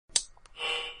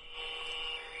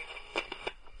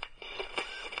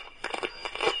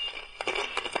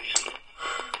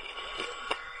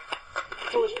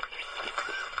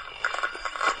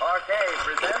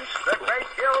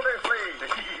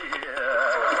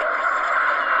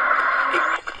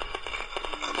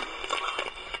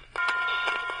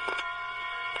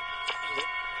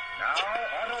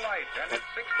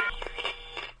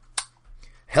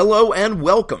Hello and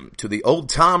welcome to the Old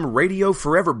Time Radio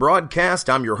Forever broadcast.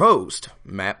 I'm your host,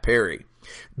 Matt Perry.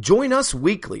 Join us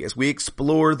weekly as we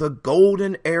explore the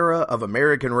golden era of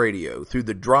American radio through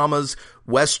the dramas,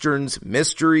 westerns,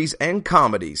 mysteries, and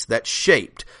comedies that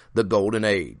shaped the golden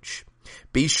age.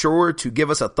 Be sure to give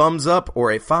us a thumbs up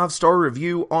or a 5-star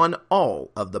review on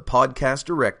all of the podcast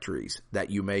directories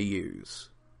that you may use.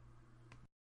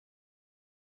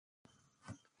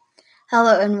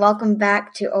 Hello and welcome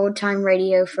back to Old Time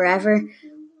Radio Forever.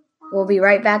 We'll be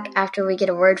right back after we get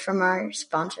a word from our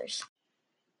sponsors.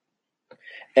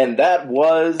 And that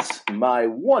was my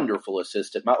wonderful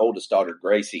assistant, my oldest daughter,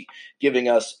 Gracie, giving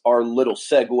us our little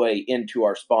segue into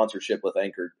our sponsorship with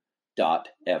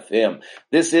Anchor.fm.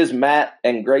 This is Matt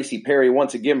and Gracie Perry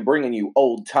once again bringing you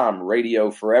Old Time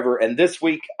Radio Forever. And this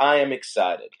week I am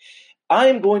excited. I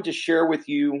am going to share with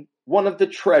you one of the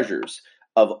treasures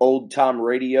of old time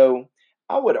radio.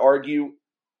 I would argue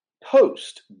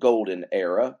post-golden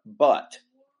era, but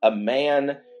a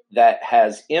man that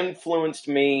has influenced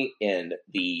me in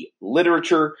the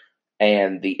literature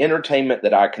and the entertainment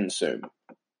that I consume.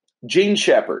 Jean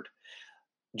Shepherd.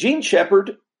 Jean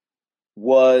Shepherd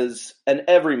was an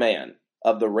everyman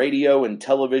of the radio and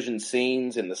television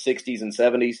scenes in the 60s and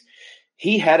 70s.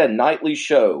 He had a nightly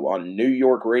show on New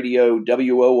York radio,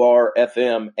 WOR,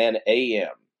 FM, and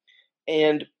AM.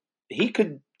 And he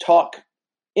could talk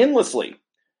endlessly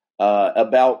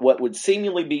about what would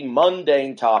seemingly be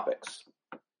mundane topics.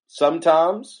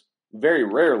 Sometimes, very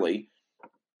rarely,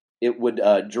 it would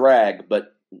drag,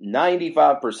 but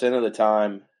 95% of the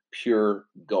time, pure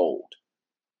gold.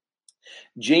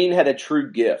 Gene had a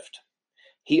true gift.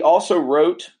 He also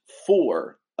wrote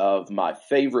 4 of my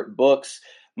favorite books,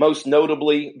 most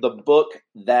notably the book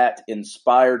that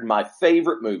inspired my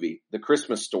favorite movie, The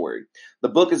Christmas Story. The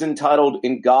book is entitled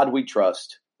In God We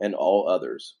Trust and All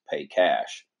Others Pay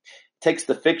Cash. It takes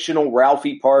the fictional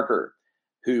Ralphie Parker,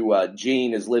 who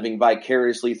Gene is living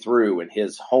vicariously through in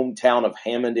his hometown of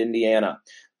Hammond, Indiana,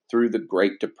 through the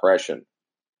Great Depression.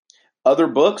 Other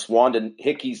books, Wanda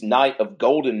Hickey's Night of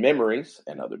Golden Memories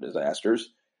and Other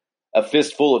Disasters, A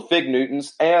Fistful of Fig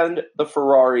Newtons, and The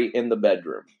Ferrari in the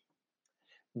Bedroom.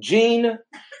 Gene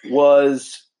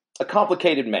was a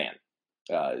complicated man.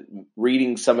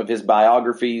 Reading some of his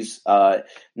biographies,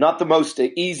 not the most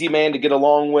easy man to get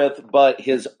along with, but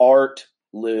his art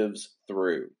lives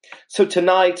through. So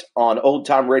tonight on Old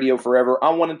Time Radio Forever,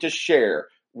 I wanted to share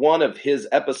one of his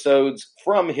episodes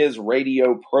from his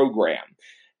radio program.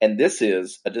 And this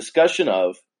is a discussion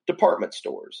of department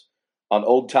stores on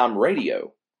Old Time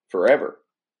Radio Forever.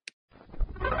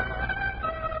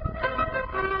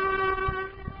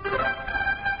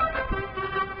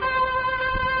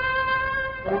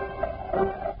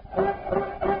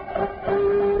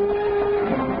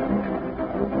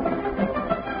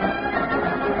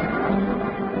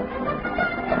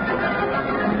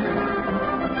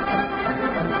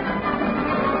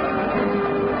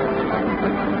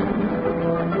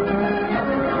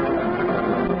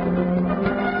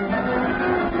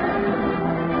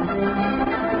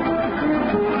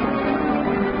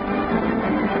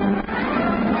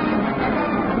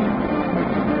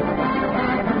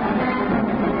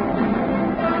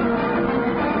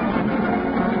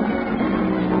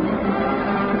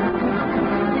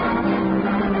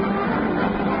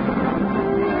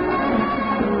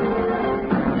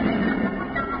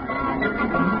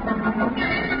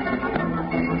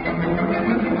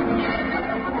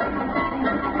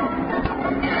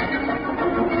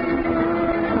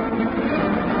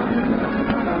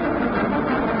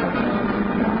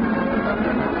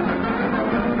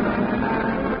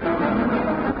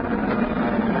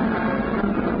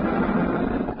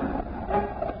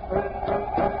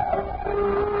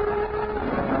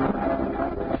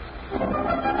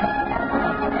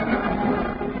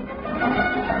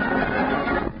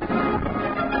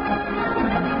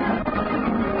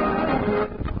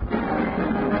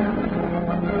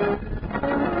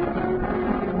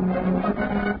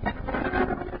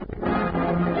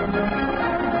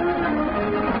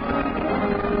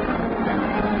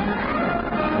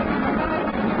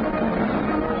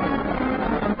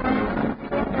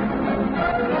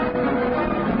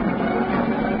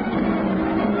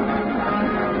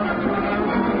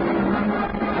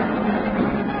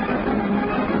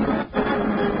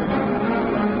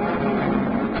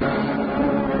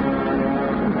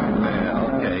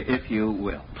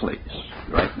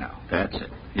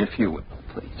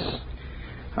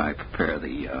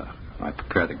 I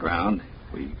prepare the ground.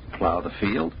 We plow the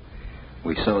field.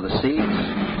 We sow the seeds.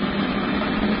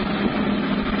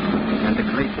 And the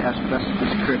great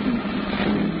asbestos curtain,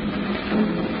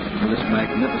 this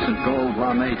magnificent gold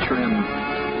lame trim,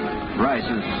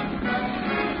 rises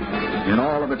in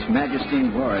all of its majesty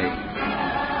and glory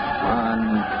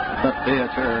on the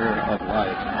theater of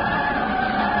life.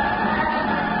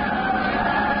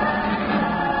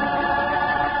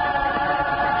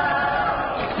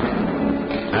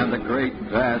 And the great,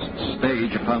 vast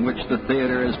stage upon which the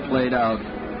theater is played out,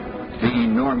 the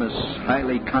enormous,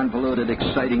 highly convoluted,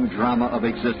 exciting drama of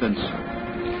existence,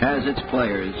 has its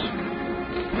players,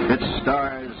 its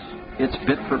stars, its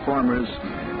bit performers,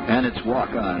 and its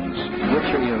walk-ons.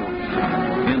 Which are you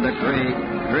in the great,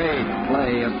 great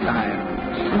play of time?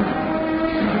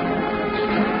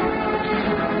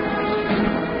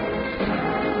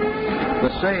 The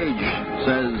sage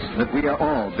says that we are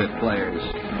all bit players.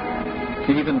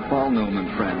 Even Paul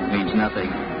Newman, friend, means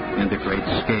nothing in the great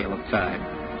scale of time.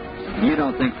 You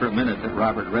don't think for a minute that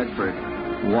Robert Redford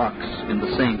walks in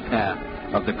the same path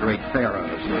of the great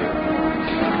pharaohs.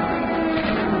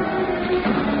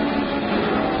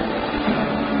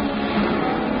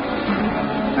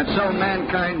 And so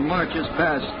mankind marches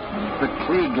past the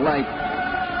Klieg light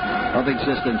of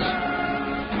existence.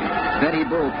 Betty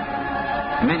Boop,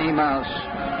 Minnie Mouse,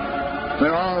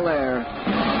 they're all there.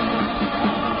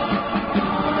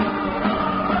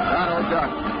 Donald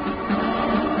Duck,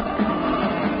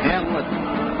 Hamlet,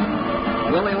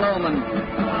 Willie Loman,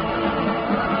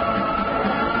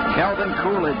 Calvin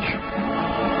Coolidge,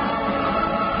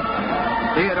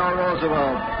 Theodore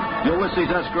Roosevelt, Ulysses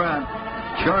S. Grant,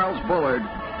 Charles Bullard.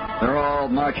 They're all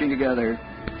marching together.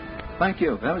 Thank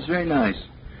you. That was very nice.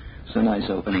 It's a nice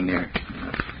opening there.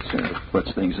 Sort of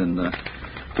puts things in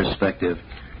perspective.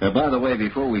 By the way,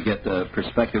 before we get the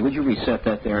perspective, would you reset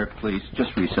that there, please?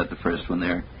 Just reset the first one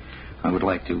there. I would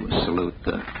like to salute.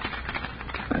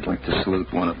 I'd like to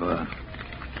salute one of the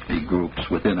groups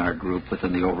within our group,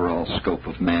 within the overall scope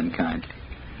of mankind.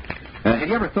 Have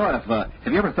you ever thought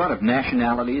of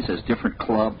nationalities as different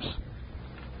clubs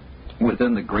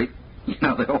within the great,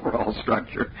 the overall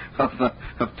structure of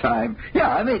time?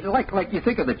 Yeah, I mean, like you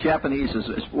think of the Japanese as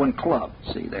one club.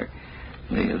 See,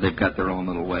 they've got their own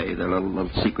little way, their little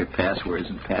secret passwords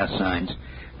and pass signs.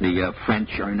 The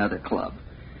French are another club,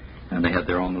 and they have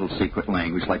their own little secret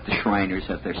language, like the Shriners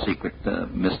have their secret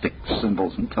mystic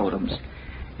symbols and totems,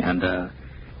 and the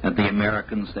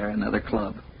Americans, they're another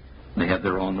club. They have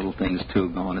their own little things too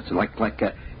going. It's like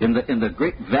in the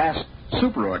great vast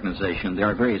super organization, there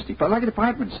are various like a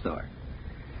department store.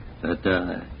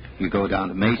 That you go down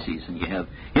to Macy's and you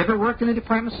ever worked in a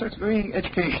department store? It's very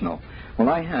educational. Well,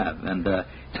 I have, and it's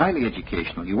highly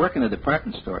educational. You work in a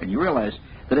department store and you realize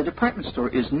that a department store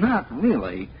is not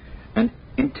really an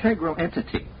integral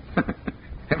entity.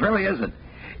 It really isn't.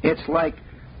 It's like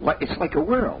a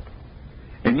world.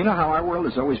 And you know how our world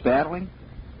is always battling?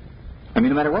 I mean,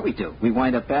 no matter what we do, we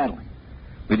wind up battling.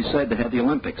 We decide to have the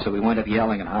Olympics, so we wind up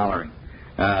yelling and hollering.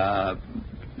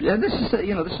 This is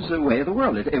the way of the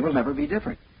world. It will never be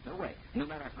different. No way. No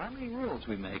matter how many rules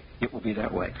we make, it will be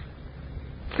that way.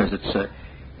 Because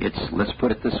let's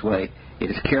put it this way, it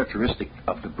is characteristic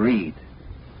of the breed.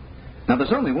 Now,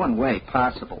 there's only one way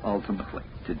possible, ultimately,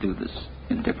 to do this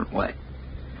in a different way.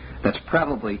 That's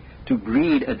probably to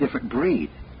breed a different breed.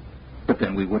 But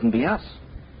then we wouldn't be us.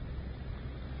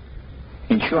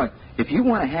 In short, if you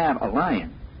want to have a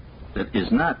lion that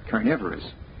is not carnivorous,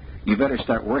 you better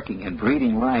start working and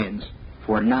breeding lions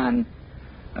for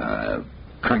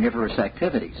non-carnivorous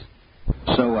activities.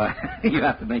 So you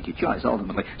have to make your choice,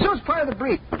 ultimately. So it's part of the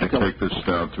breed. Would you take this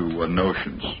down to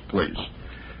Notions, please?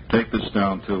 Take this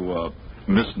down to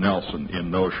Miss Nelson in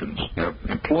Notions.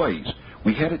 Employees.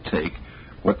 We had to take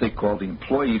what they call the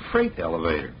employee freight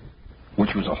elevator,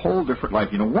 which was a whole different life.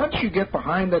 Once you get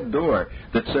behind that door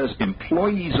that says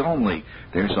employees only,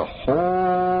 there's a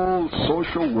whole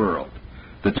social world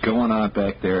that's going on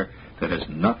back there that has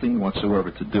nothing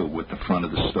whatsoever to do with the front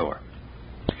of the store.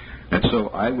 And so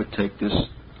I would take this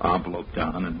envelope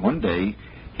down, and one day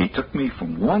he took me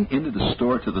from one end of the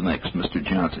store to the next, Mr.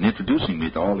 Johnson, introducing me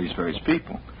to all these various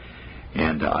people.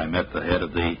 And I met the head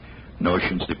of the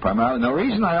Notions Department. Now, the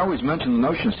reason I always mention the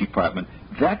Notions Department,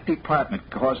 that department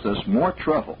caused us more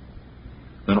trouble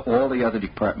than all the other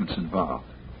departments involved.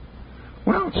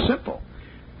 Well, it's simple.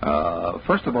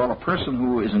 First of all, a person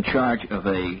who is in charge of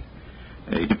a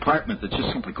department that's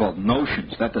just simply called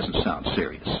Notions, that doesn't sound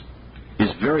serious, is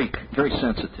very, very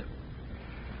sensitive.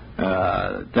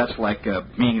 That's like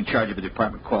being in charge of a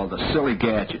department called Silly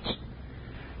Gadgets.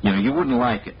 You wouldn't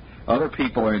like it. Other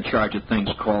people are in charge of things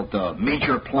called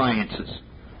Major Appliances.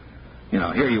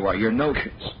 Here you are, your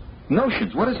Notions.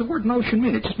 Notions, what does the word notion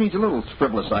mean? It just means a little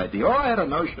frivolous idea. Oh, I had a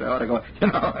notion, I ought to go.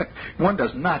 One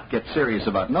does not get serious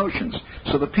about notions.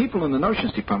 So the people in the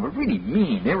Notions Department were really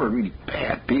mean. They were really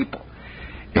bad people.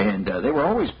 And they were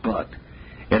always bugged.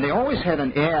 And they always had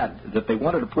an ad that they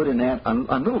wanted to put in that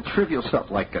on little trivial stuff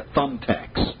like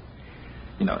thumbtacks.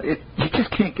 You know, you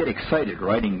just can't get excited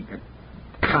writing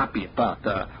a copy about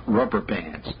rubber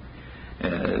bands.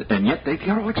 And yet they get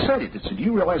all excited. They said,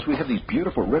 "You realize we have these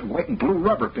beautiful red, white, and blue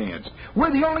rubber bands?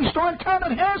 We're the only store in town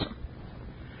that has them."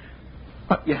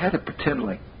 But you had to pretend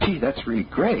like, "Gee, that's really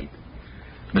great,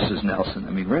 Mrs. Nelson.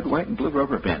 I mean, red, white, and blue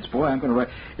rubber bands. Boy, I'm going to write."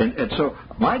 And so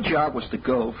my job was to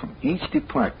go from each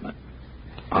department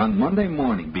on Monday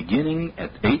morning, beginning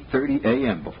at 8:30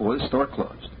 a.m. before the store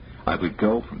closed. I would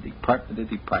go from department to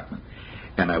department,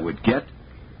 and I would get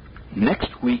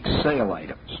next week's sale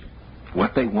items,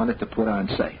 what they wanted to put on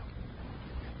sale.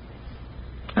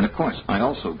 And, of course, I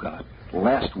also got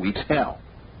last week's hell,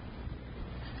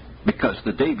 because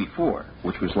the day before,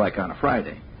 which was like on a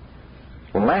Friday,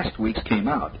 last week's came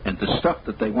out, and the stuff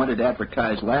that they wanted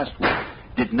advertised last week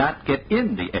did not get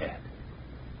in the ad.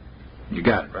 You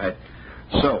got it, right?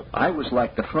 So I was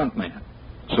like the front man.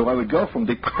 So I would go from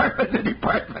department to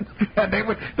department, and they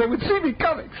would see me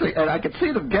coming, see, and I could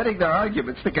see them getting their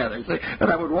arguments together. See,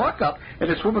 and I would walk up, and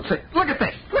this woman would say, "Look at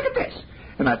this, look at this."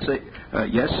 And I'd say,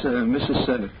 "Yes,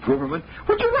 Mrs. Gruberman,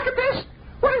 would you look at this?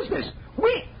 What is this?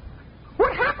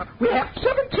 What happened? We have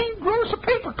 17 rows of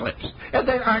paper clips, and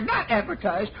they are not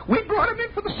advertised. We brought them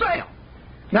in for the sale.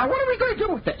 Now, what are we going to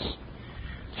do with this?"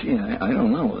 Gee, I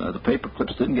don't know. The paper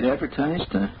clips didn't get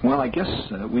advertised. Well, I guess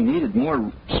we needed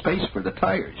more space for the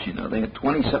tires. You know, they had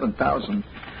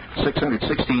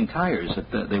 27,616 tires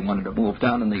that they wanted to move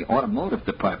down in the automotive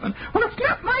department. Well, it's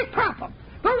not my problem.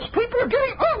 Those people are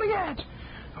getting all the ads.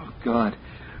 Oh, God.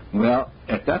 Well,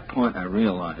 at that point, I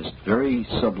realized very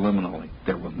subliminally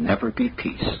there will never be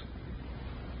peace.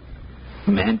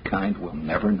 Mankind will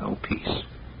never know peace.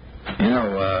 You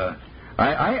know,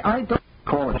 I don't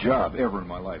call a job ever in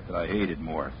my life that I hated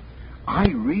more. I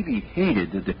really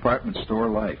hated the department store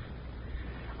life.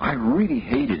 I really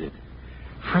hated it.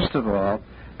 First of all,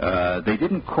 they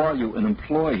didn't call you an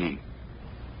employee,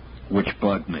 which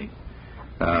bugged me.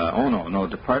 No,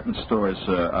 department stores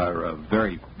are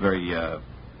very, very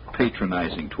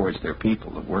patronizing towards their people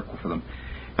that work for them.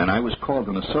 And I was called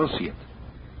an associate.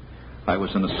 I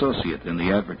was an associate in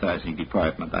the advertising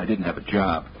department. I didn't have a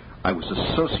job. I was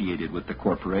associated with the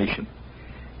corporation.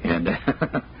 And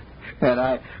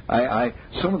I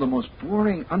some of the most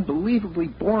boring, unbelievably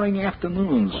boring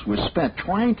afternoons were spent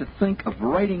trying to think of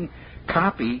writing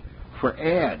copy for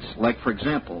ads. Like, for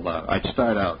example, I'd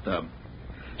start out,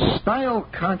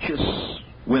 style-conscious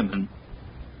women.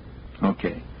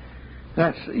 Okay.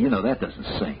 That doesn't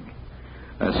sing.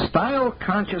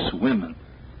 Style-conscious women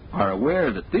are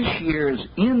aware that this year's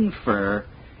in fur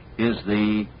is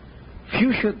the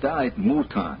fuchsia-dyed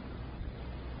mouton.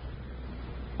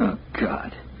 Oh,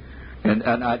 God. And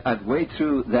I'd wade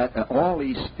through that all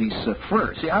these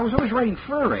furs. See, I was always writing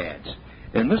fur ads.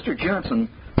 And Mr. Johnson,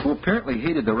 who apparently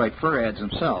hated to write fur ads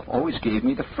himself, always gave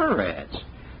me the fur ads.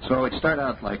 So I would start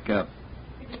out like, oh,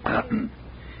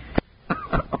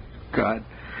 God.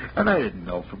 And I didn't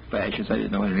know from fashions. I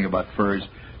didn't know anything about furs.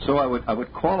 So I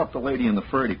would call up the lady in the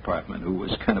fur department, who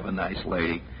was kind of a nice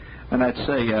lady, and I'd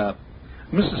say,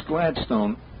 "Mrs.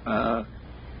 Gladstone,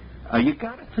 you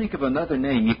got to think of another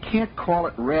name. You can't call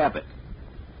it rabbit,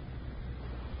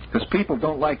 because people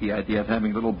don't like the idea of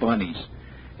having little bunnies,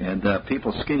 and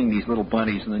people skinning these little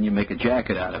bunnies, and then you make a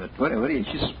jacket out of it. What do you?"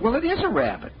 She says, "Well, it is a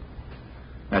rabbit."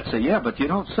 I'd say, "Yeah, but you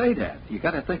don't say that. You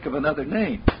got to think of another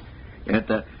name."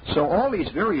 And so all these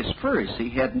various furs, he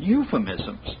had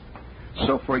euphemisms.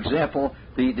 So, for example,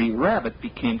 the rabbit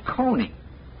became coney.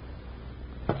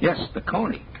 Yes, the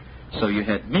coney. So you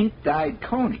had mink-dyed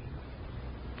coney.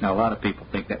 Now, a lot of people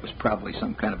think that was probably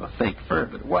some kind of a fake fur,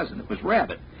 but it wasn't. It was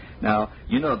rabbit. Now,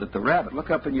 you know that the rabbit,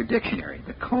 look up in your dictionary,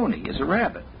 the coney is a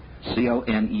rabbit.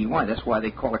 C-O-N-E-Y. That's why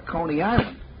they call it Coney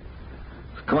Island.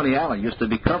 Coney Island used to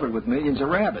be covered with millions of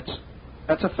rabbits.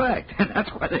 That's a fact. And that's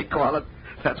why they call it,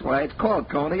 that's why it's called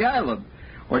Coney Island.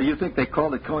 Or do you think they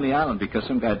called it Coney Island because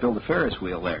some guy built a Ferris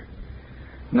wheel there?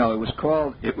 No, it was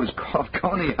called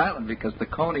Coney Island because the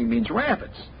coney means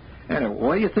rabbits. And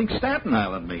what do you think Staten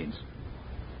Island means?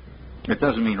 It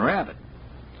doesn't mean rabbit.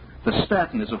 The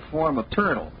staten is a form of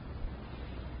turtle.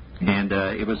 And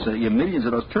it was millions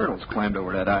of those turtles climbed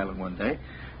over that island one day.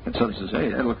 And so they says, "Hey,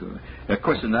 look." Of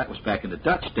course, and that was back in the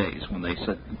Dutch days when they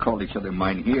called each other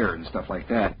mynheer and stuff like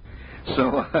that.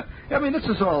 So, I mean, this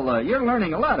is all, you're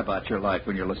learning a lot about your life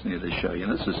when you're listening to this show. You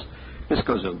know, this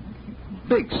goes a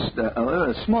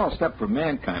small step for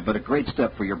mankind, but a great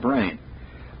step for your brain,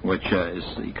 which is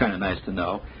kind of nice to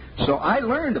know. So I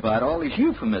learned about all these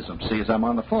euphemisms, see, as I'm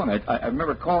on the phone. I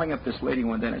remember calling up this lady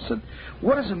one day and I said,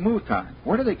 what is a mouton?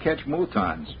 Where do they catch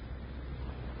moutons?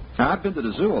 Now, I've been to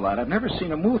the zoo a lot. I've never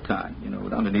seen a mouton. You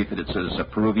know, underneath it says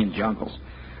Peruvian jungles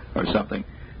or something.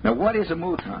 Now, what is a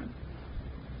mouton?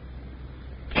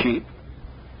 Sheep?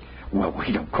 Well,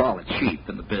 we don't call it sheep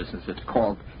in the business. It's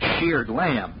called sheared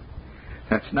lamb.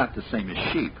 That's not the same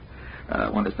as sheep.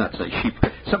 One does not say sheep.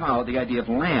 Somehow the idea of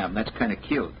lamb, that's kind of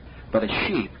cute. But a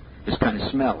sheep is kind of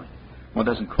smelly. One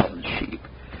doesn't call it sheep.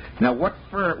 Now,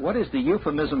 what is the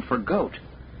euphemism for goat?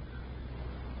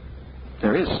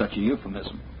 There is such a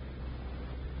euphemism.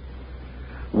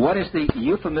 What is the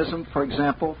euphemism, for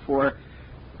example, for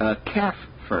calf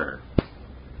fur?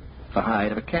 The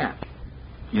hide of a calf.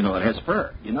 You know, it has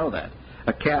fur. You know that.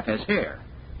 A calf has hair.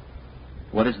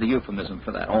 What is the euphemism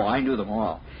for that? Oh, I knew them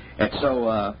all. And so,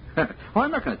 well,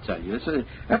 I'm not going to tell you.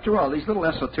 After all, these little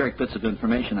esoteric bits of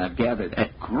information I've gathered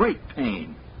at great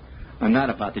pain. I'm not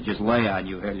about to just lay on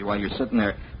you while you're sitting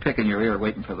there picking your ear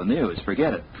waiting for the news.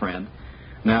 Forget it, friend.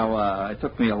 Now, it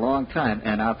took me a long time,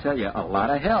 and I'll tell you, a lot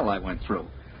of hell I went through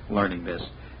learning this.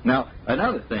 Now,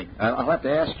 another thing, I'll have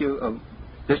to ask you,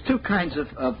 there's two kinds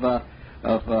of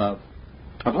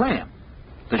lamb.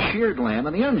 The sheared lamb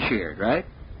and the unsheared, right?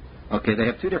 Okay, they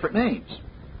have two different names.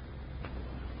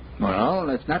 Well,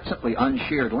 it's not simply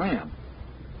unsheared lamb.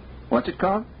 What's it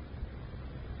called?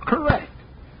 Correct.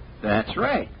 That's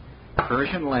right.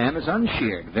 Persian lamb is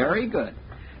unsheared. Very good.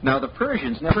 Now, the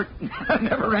Persians never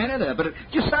ran into that, but it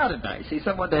just sounded nice. See,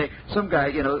 one day, some guy,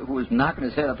 you know, who was knocking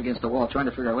his head up against the wall trying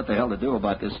to figure out what the hell to do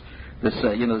about this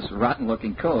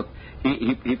rotten-looking coat,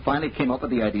 he finally came up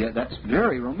with the idea, that's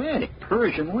very romantic,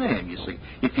 Persian lamb, you see.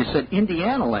 If you said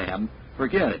Indiana lamb,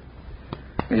 forget it.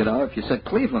 You know, if you said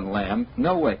Cleveland lamb,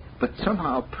 no way. But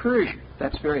somehow Persian,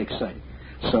 that's very exciting.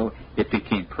 So it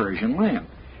became Persian lamb.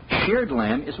 Sheared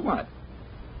lamb is what?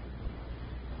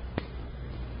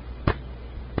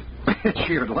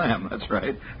 Sheared lamb, that's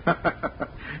right.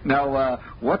 Now,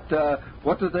 what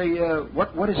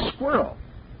is squirrel?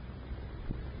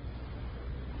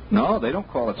 No, they don't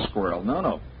call it squirrel.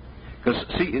 No. Because,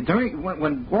 see,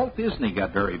 when Walt Disney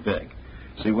got very big,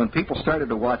 see, when people started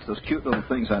to watch those cute little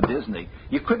things on Disney,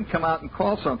 you couldn't come out and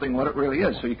call something what it really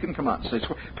is. So you couldn't come out and say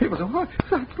squirrel. People say, what?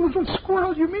 That little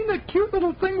squirrel? You mean that cute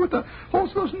little thing with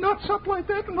holds those nuts up like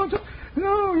that? And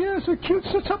no, yes, a cute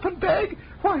sits up and beg.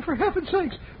 Why, for heaven's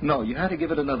sakes? No, you had to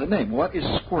give it another name. What is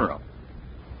squirrel?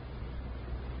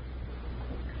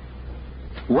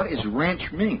 What is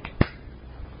ranch mink?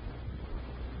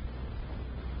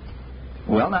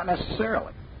 Well, not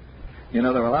necessarily. You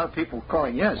know, there were a lot of people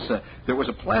calling, yes, there was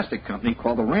a plastic company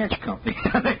called the Ranch Company,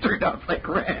 and they turned out fake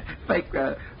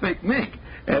mink.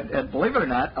 And believe it or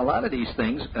not, a lot of these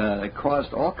things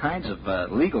caused all kinds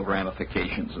of legal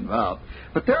ramifications involved.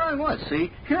 But there I was,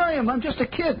 see, here I am, I'm just a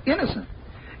kid, innocent.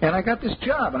 And I got this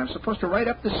job, and I'm supposed to write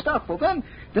up this stuff. Well, then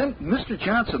Mr.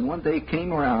 Johnson one day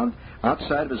came around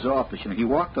outside of his office, and he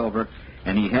walked over,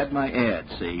 and he had my ad,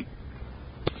 see.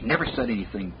 He never said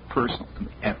anything personal to me,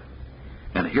 ever.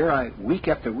 And here week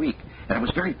after week, and I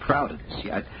was very proud of this. See,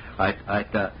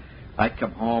 I'd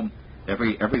come home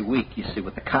every week, you see,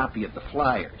 with a copy of the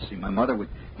flyer. See, my mother, you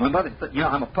know,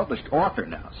 I'm a published author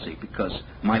now, see, because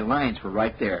my lines were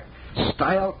right there.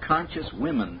 Style-conscious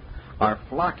women are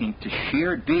flocking to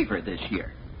sheared beaver this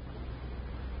year.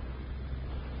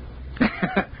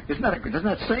 Doesn't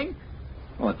that sing?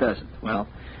 Well, it doesn't. Well,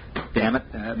 damn it.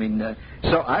 I mean,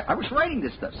 so I was writing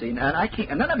this stuff, see, and then I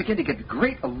began to get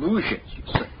great illusions, you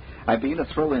see. I began to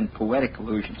throw in poetic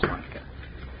illusions like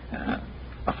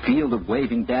a field of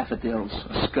waving daffodils,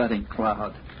 a scudding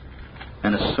cloud,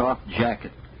 and a soft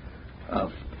jacket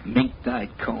of mink-dyed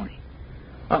coney.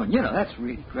 Oh, you know, that's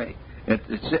really great.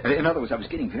 In other words, I was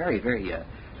getting very, very,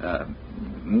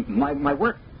 my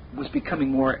work was becoming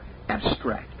more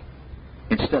abstract.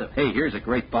 Instead of, hey, here's a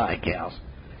great buy, gals,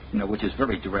 you know, which is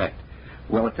very direct.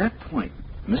 Well, at that point,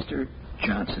 Mr.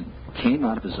 Johnson came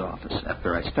out of his office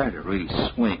after I started to really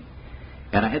swing.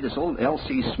 And I had this old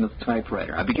L.C. Smith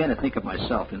typewriter. I began to think of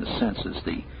myself, in a sense, as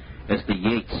the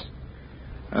Yeats.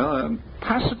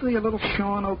 Possibly a little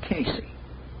Sean O'Casey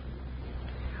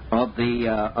of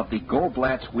the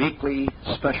Goldblatt's weekly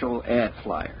special ad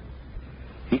flyer.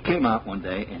 He came out one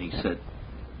day and he said,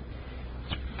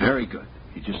 "It's very good."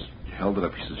 He just held it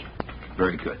up. He says,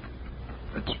 "Very good.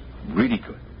 That's really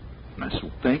good." And I said,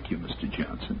 "Well, thank you, Mr.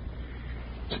 Johnson."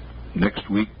 He said, "Next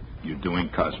week, you're doing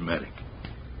cosmetic."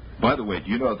 By the way, do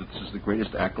you know that this is the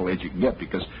greatest accolade you can get?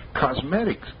 Because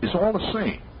cosmetics is all the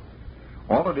same.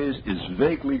 All it is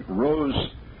vaguely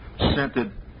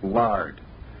rose-scented lard.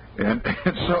 And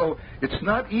so it's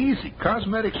not easy.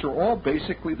 Cosmetics are all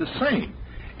basically the same,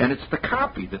 and it's the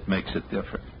copy that makes it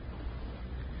different.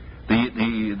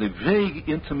 The vague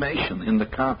intimation in the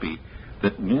copy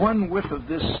that one whiff of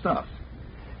this stuff,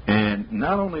 and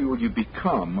not only will you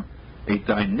become a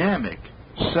dynamic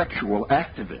sexual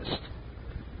activist,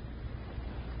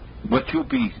 but you'll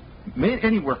be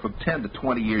anywhere from 10 to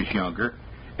 20 years younger,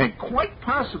 and quite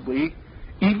possibly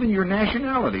even your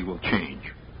nationality will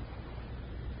change.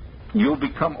 You'll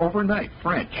become overnight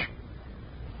French.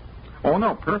 Oh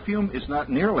no, perfume is not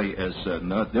nearly as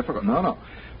difficult. No,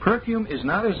 perfume is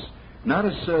not as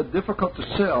difficult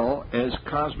to sell as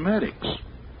cosmetics.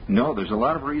 No, there's a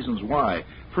lot of reasons why.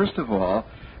 First of all,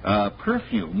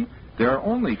 perfume. There are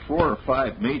only 4 or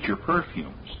 5 major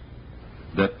perfumes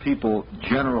that people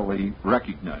generally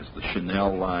recognize. The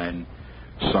Chanel line,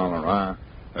 Saint Laurent.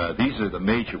 These are the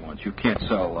major ones. You can't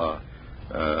sell,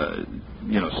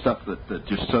 stuff that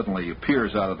just suddenly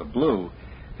appears out of the blue,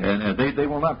 and they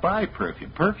will not buy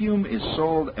perfume. Perfume is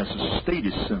sold as a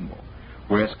status symbol,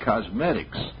 whereas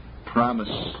cosmetics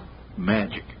promise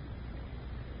magic.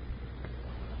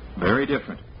 Very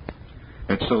different.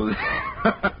 And so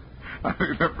I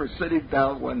remember sitting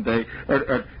down one day,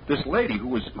 and this lady who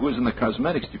was in the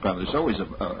cosmetics department. There's always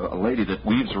a lady that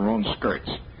weaves her own skirts,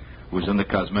 who's in the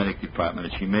cosmetic department,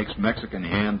 and she makes Mexican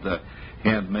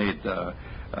handmade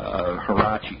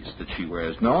huaraches that she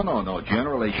wears. No.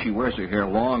 Generally, she wears her hair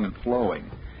long and flowing,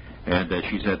 and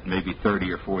she's had maybe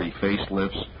 30 or 40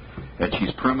 facelifts, and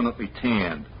she's permanently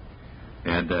tanned,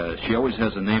 and she always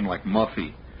has a name like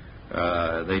Muffy.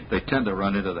 They tend to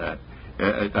run into that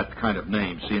kind of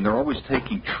name. See, and they're always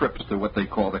taking trips to what they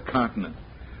call the continent.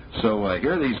 So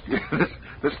here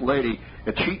this lady,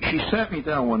 and she sat me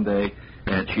down one day,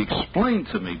 and she explained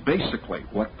to me basically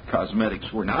what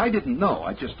cosmetics were. Now, I didn't know.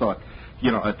 I just thought,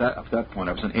 at that point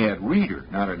I was an ad reader,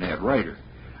 not an ad writer.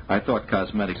 I thought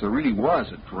cosmetics, there really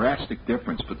was a drastic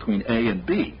difference between A and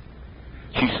B.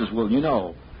 She says, well,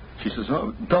 she says,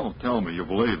 oh, don't tell me you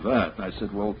believe that. And I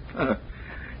said, well,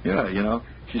 yeah,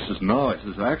 She says, no. I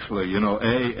says, actually, A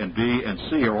and B and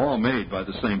C are all made by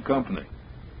the same company.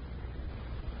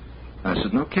 I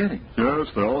said, no kidding. Yes,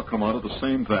 they all come out of the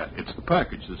same vat. It's the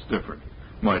package that's different,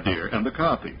 my dear, and the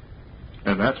copy.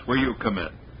 And that's where you come in.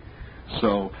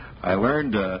 So I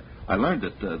learned that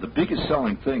the biggest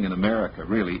selling thing in America,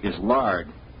 really, is lard,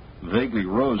 vaguely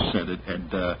rose-scented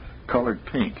and colored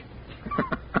pink.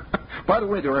 By the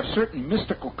way, there are certain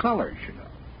mystical colors,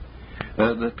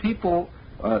 The people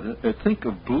think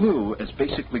of blue as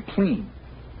basically clean.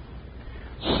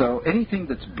 So anything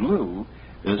that's blue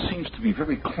seems to be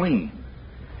very clean.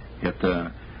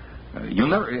 You'll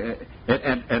never,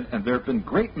 and there have been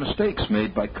great mistakes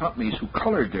made by companies who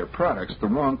colored their products the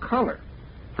wrong color.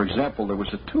 For example, there was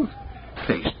a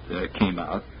toothpaste that came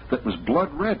out that was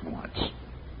blood red once.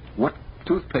 What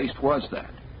toothpaste was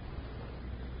that?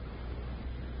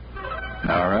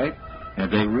 All right,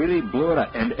 and they really blew it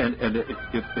out. And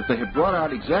if they had brought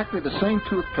out exactly the same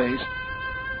toothpaste,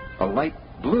 a light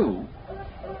blue,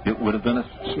 it would have been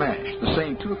a smash. The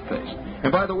same toothpaste.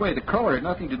 And by the way, the color had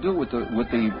nothing to do with the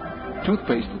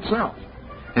toothpaste itself.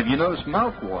 Have you noticed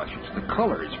mouthwashes? The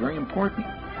color is very important.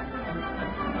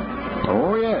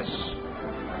 Oh yes.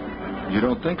 You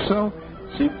don't think so?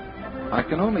 See, I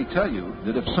can only tell you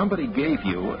that if somebody gave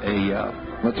you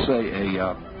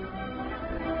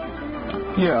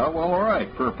all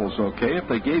right, purple's okay. If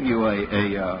they gave you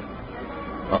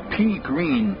a pea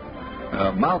green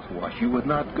mouthwash, you would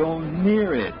not go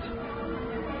near it.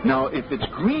 Now, if it's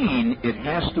green, it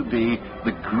has to be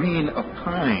the green of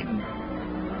pine.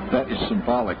 That is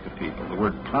symbolic to people. The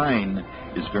word pine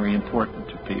is very important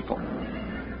to people.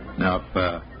 Now,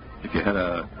 if you had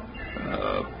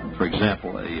for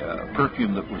example, a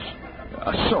perfume that was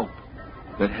a soap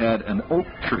that had an oak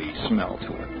tree smell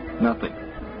to it, nothing.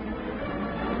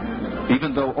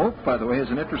 Even though oak, by the way, has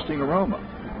an interesting aroma.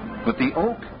 But the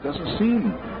oak doesn't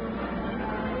seem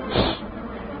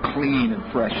clean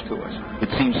and fresh to us. It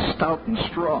seems stout and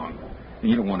strong. And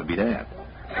you don't want to be that.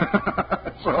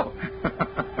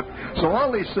 So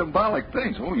all these symbolic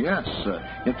things, oh yes,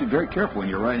 you have to be very careful when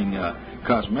you're writing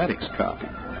cosmetics copy.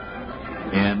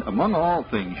 And among all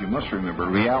things, you must remember,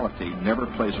 reality never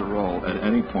plays a role at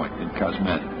any point in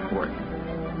cosmetic work.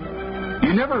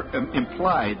 You never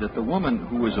imply that the woman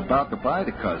who is about to buy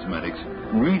the cosmetics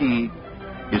really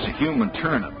is a human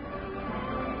turnip.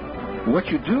 What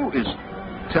you do is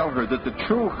tell her that the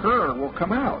true her will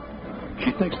come out.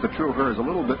 She thinks the true her is a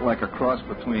little bit like a cross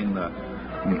between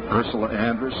Ursula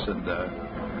Andress and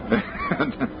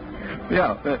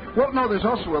well, no, there's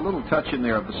also a little touch in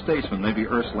there of the statesman, maybe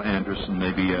Ursula Andress and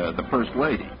maybe the First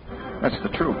Lady. That's the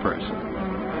true person.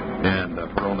 And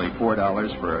for only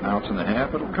 $4 for an ounce and a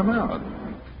half, it'll come out.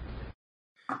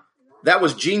 That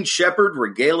was Gene Shepard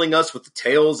regaling us with the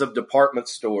tales of department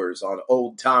stores on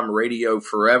Old Time Radio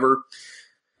Forever.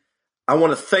 I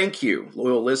want to thank you,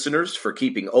 loyal listeners, for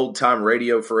keeping Old Time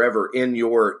Radio Forever in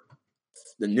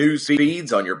the news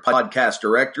feeds on your podcast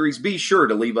directories. Be sure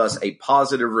to leave us a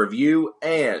positive review,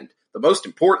 and the most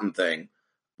important thing,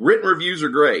 written reviews are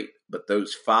great, but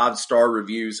those 5-star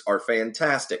reviews are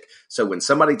fantastic. So when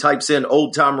somebody types in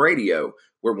Old Time Radio,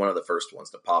 we're one of the first ones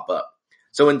to pop up.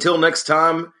 So until next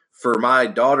time, for my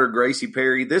daughter Gracie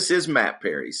Perry, this is Matt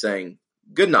Perry saying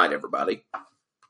good night, everybody.